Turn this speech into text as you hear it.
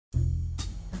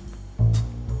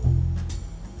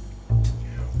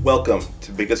Welcome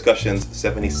to Big Discussions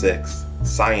 76,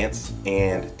 Science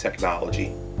and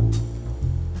Technology.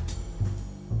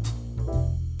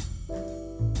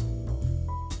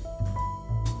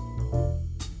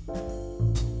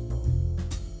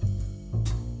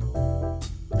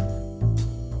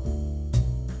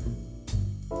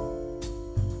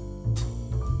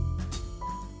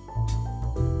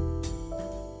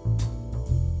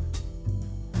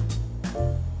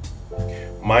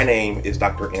 My name is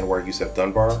Dr. Anwar Youssef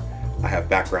Dunbar. I have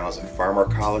backgrounds in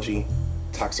pharmacology,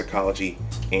 toxicology,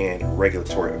 and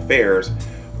regulatory affairs,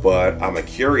 but I'm a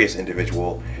curious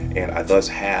individual and I thus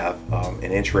have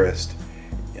an interest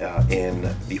in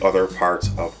the other parts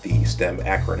of the STEM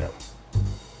acronym.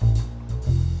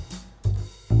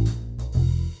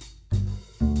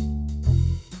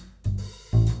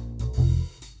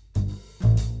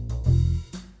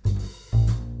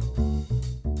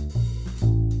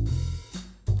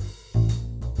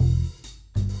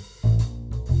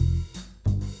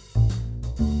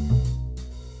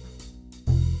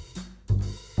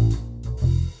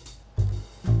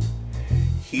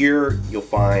 Here you'll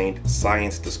find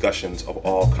science discussions of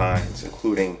all kinds,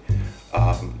 including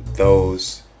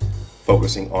those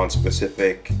focusing on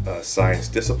specific science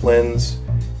disciplines,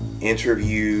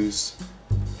 interviews,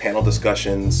 panel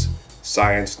discussions,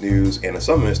 science news, and in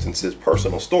some instances,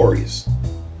 personal stories.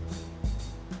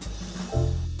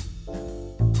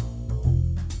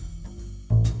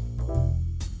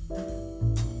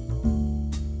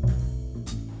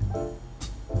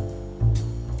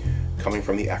 Coming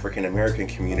from the African American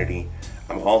community,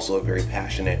 I'm also very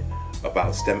passionate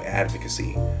about STEM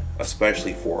advocacy,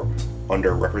 especially for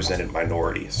underrepresented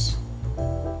minorities.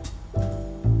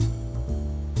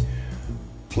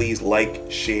 Please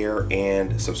like, share,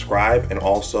 and subscribe, and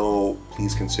also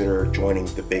please consider joining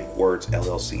the Big Words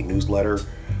LLC Newsletter,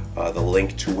 the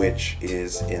link to which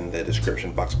is in the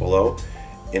description box below.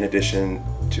 In addition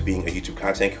to being a YouTube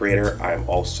content creator, I'm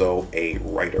also a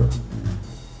writer.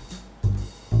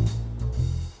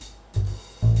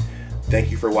 Thank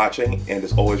you for watching, and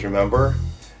as always, remember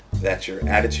that your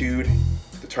attitude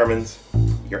determines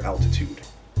your altitude.